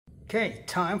Okay,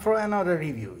 time for another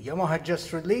review. Yamaha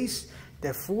just released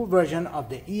the full version of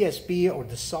the E.S.P or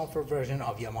the software version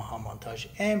of Yamaha Montage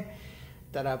M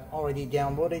that I've already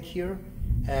downloaded here.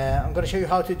 I'm going to show you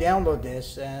how to download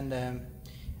this, and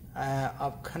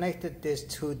I've connected this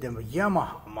to the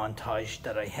Yamaha Montage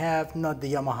that I have, not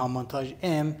the Yamaha Montage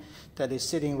M that is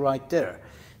sitting right there.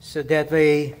 So that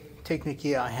way,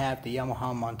 technically, I have the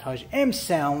Yamaha Montage M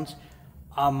sounds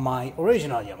on my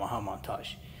original Yamaha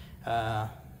Montage.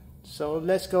 So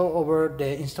let's go over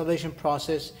the installation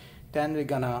process. Then we're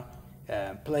gonna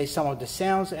play some of the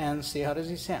sounds and see how does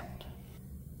it sound.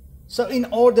 So in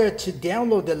order to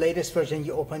download the latest version,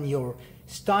 you open your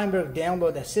Steinberg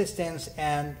download assistance,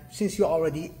 and since you've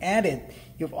already added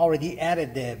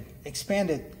the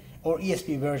expanded or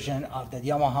E.S.P version of the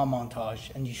Yamaha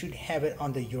Montage, and you should have it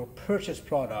under your purchased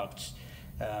products.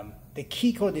 The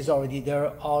key code is already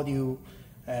there. All you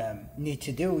need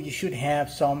to do, you should have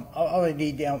some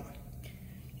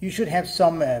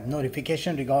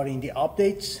notification regarding the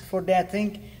updates for that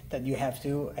thing that you have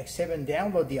to accept and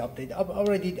download the update. I've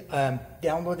already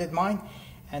downloaded mine,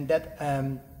 and that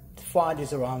file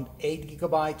is around 8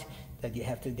 GB that you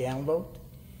have to download.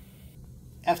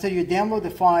 After you download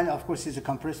the file, of course it's a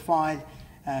compressed file,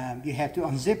 you have to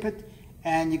unzip it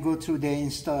and you go through the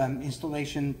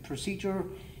installation procedure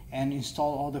and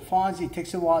install all the files. It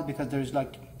takes a while because there's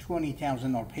like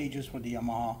 20,000 or pages for the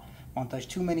Yamaha Montage,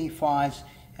 too many files,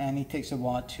 and it takes a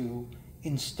while to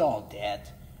install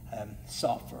that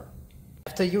software.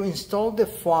 After you install the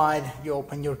file, you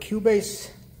open your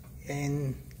Cubase.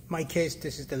 In my case,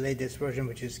 this is the latest version,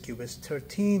 which is Cubase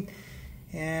 13,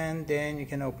 and then you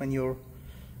can open your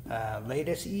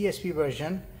latest E.S.P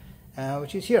version,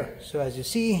 which is here. So as you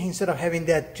see, instead of having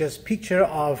that just picture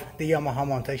of the Yamaha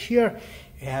Montage here,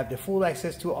 you have the full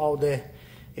access to all the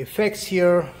effects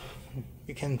here.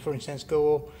 You can, for instance,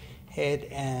 go ahead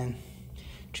and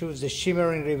choose the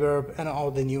shimmering reverb and all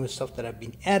the new stuff that have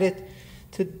been added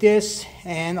to this.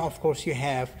 And of course, you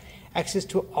have access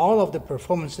to all of the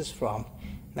performances from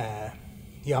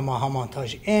Yamaha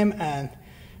Montage M and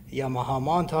Yamaha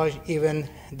Montage, even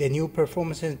the new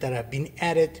performances that have been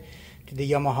added to the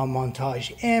Yamaha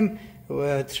Montage M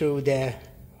through the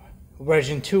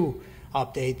version 2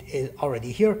 update is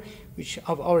already here, which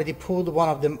I've already pulled one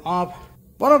of them up.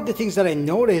 One of the things that I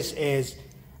noticed is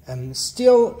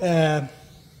still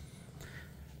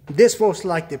this works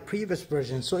like the previous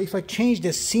version. So if I change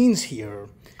the scenes here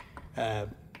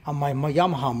on my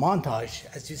Yamaha Montage,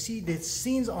 as you see, the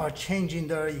scenes are changing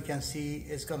there. You can see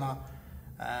it's gonna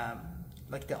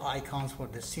like the icons for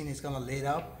the scene is gonna light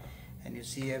up, and you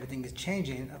see everything is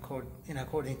changing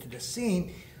according to the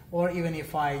scene. Or even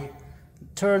if I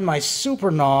turn my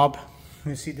super knob,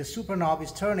 you see the super knob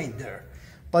is turning there,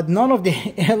 but none of the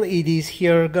LEDs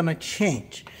here are gonna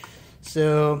change.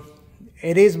 So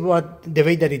it is the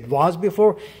way that it was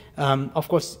before. Of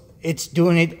course, it's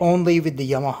doing it only with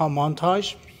the Yamaha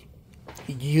Montage.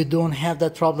 You don't have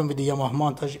that problem with the Yamaha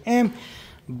Montage M,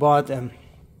 but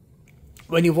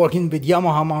when you're working with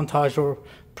Yamaha Montage or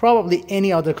probably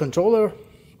any other controller,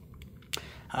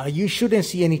 you shouldn't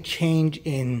see any change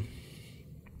in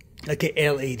like the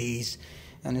LEDs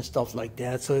and stuff like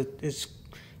that. So it's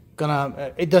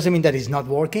gonna, it doesn't mean that it's not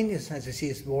working. As you see,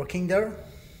 it's working there.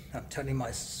 I'm turning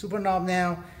my super knob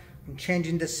now, I'm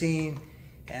changing the scene,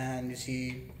 and you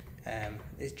see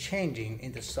it's changing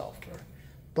in the software.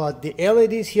 But the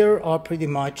LEDs here are pretty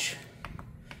much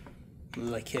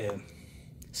like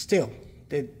still,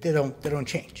 they don't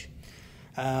change.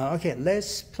 Okay,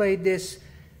 let's play this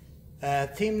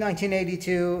theme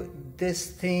 1982.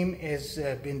 This theme is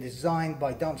been designed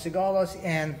by Dom Sigalas,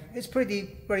 and it's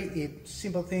very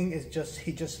simple thing. It's just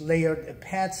he just layered a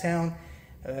pad sound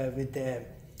with the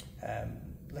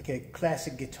like a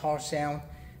classic guitar sound,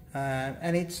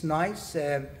 and it's nice.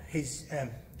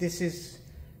 This is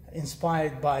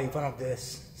inspired by one of the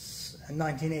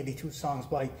 1982 songs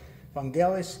by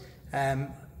Vangelis.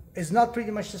 It's not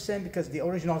pretty much the same because the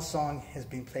original song has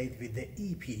been played with the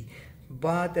EP,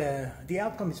 but the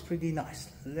outcome is pretty nice.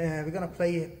 We're gonna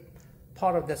play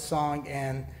part of that song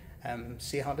and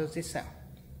see how does this sound.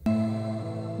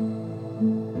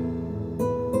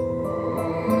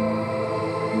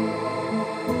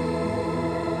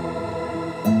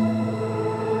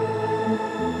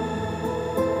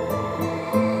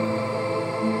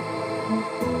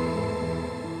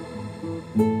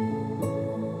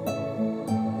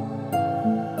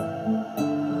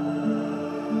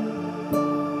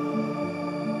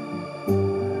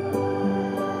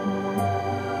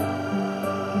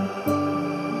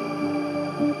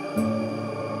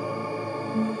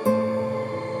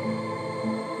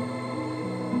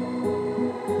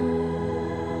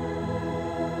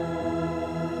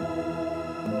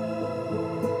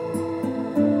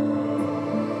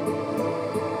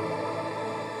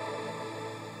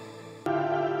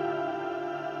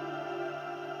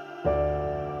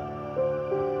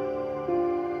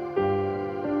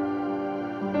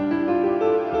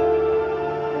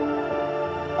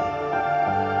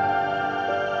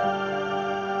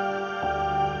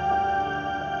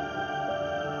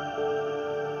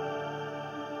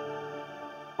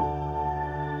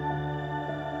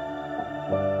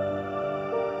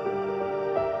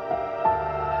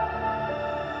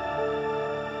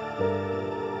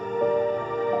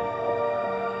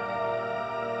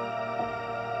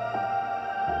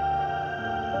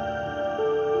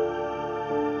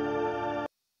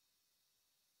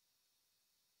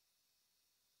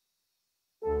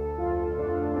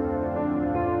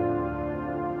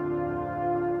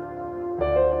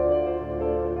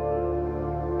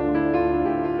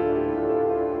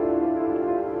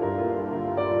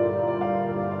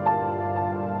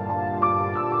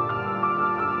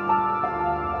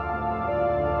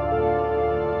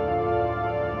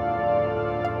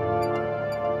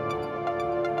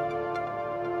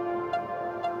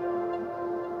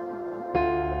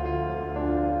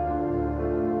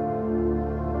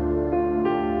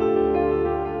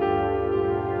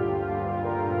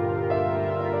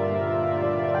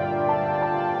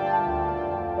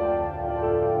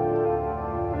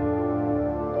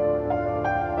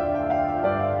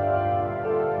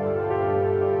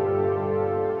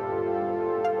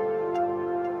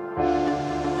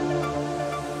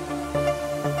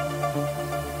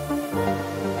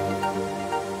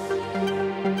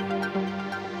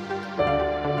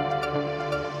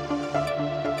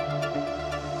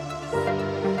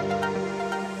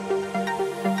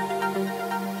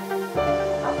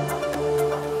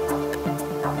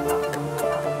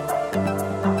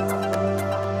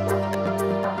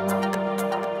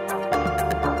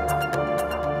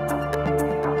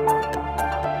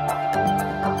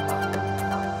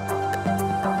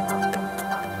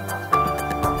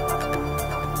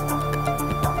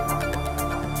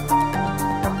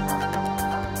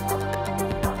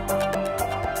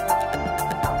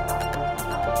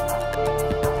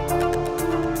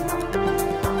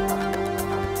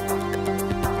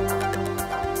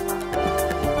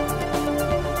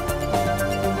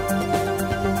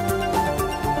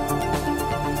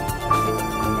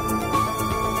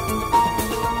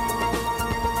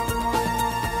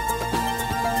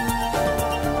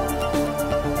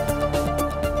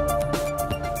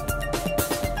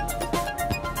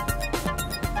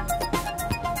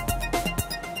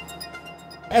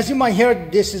 As you might hear,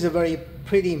 this is a very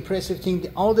pretty impressive thing.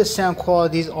 All the sound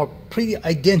qualities are pretty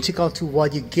identical to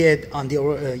what you get on the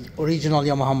original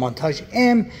Yamaha Montage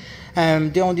M.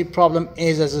 The only problem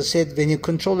is, as I said, when you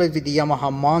control it with the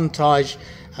Yamaha Montage,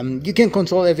 you can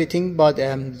control everything, but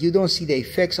you don't see the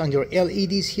effects on your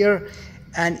LEDs here,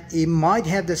 and it might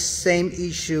have the same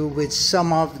issue with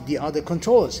some of the other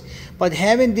controls. But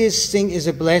having this thing is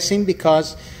a blessing,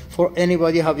 because for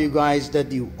anybody of you guys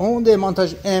that you own the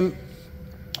Montage M,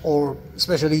 or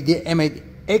especially the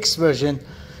M8X version,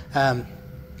 and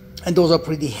those are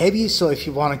pretty heavy, so if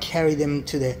you want to carry them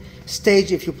to the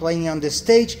stage, if you're playing on the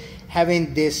stage,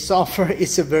 having this software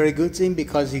is a very good thing,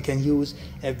 because you can use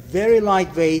a very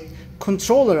lightweight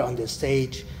controller on the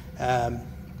stage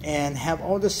and have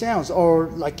all the sounds. Or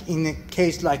like in a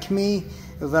case like me,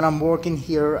 when I'm working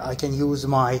here, I can use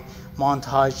my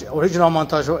Montage, original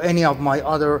Montage, or any of my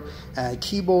other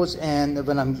keyboards, and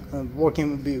when I'm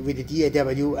working with the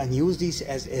DAW, and use this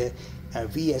as a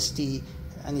VST,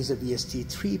 and it's a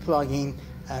VST3 plugin.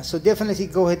 So definitely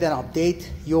go ahead and update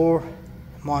your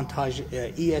Montage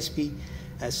E.S.P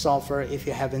software if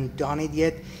you haven't done it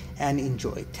yet, and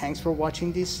enjoy. Thanks for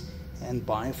watching this, and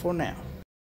bye for now.